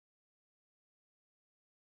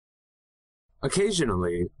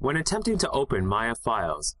Occasionally, when attempting to open Maya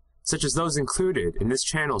files, such as those included in this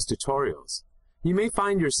channel's tutorials, you may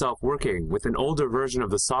find yourself working with an older version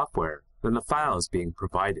of the software than the files being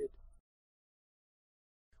provided.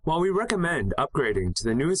 While we recommend upgrading to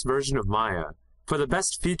the newest version of Maya for the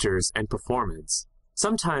best features and performance,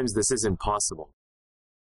 sometimes this isn't possible.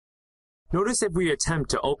 Notice if we attempt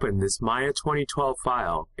to open this Maya 2012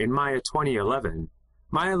 file in Maya 2011,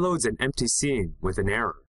 Maya loads an empty scene with an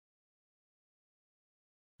error.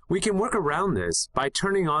 We can work around this by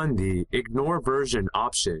turning on the Ignore Version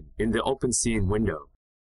option in the Open Scene window.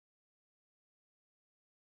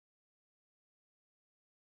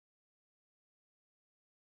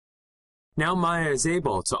 Now Maya is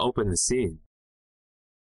able to open the scene.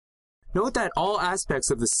 Note that all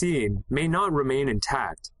aspects of the scene may not remain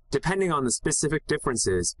intact, depending on the specific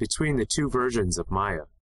differences between the two versions of Maya.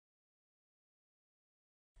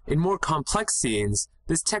 In more complex scenes,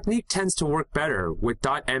 this technique tends to work better with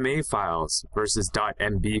 .ma files versus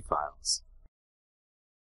 .mb files.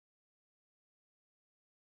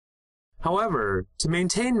 However, to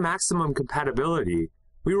maintain maximum compatibility,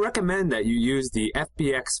 we recommend that you use the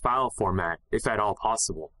FBX file format if at all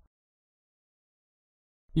possible.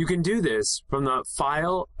 You can do this from the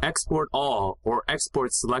File, Export All, or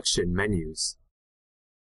Export Selection menus.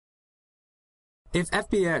 If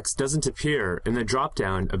FBX doesn't appear in the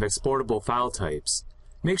drop-down of exportable file types,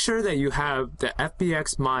 make sure that you have the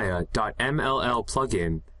fbxmaya.mll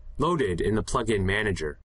plugin loaded in the Plugin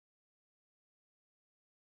Manager.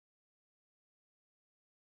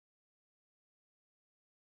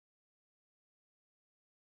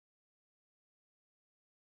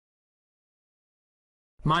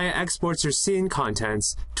 Maya exports your scene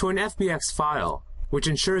contents to an FBX file, which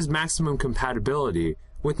ensures maximum compatibility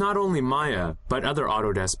with not only Maya, but other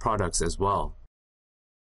Autodesk products as well.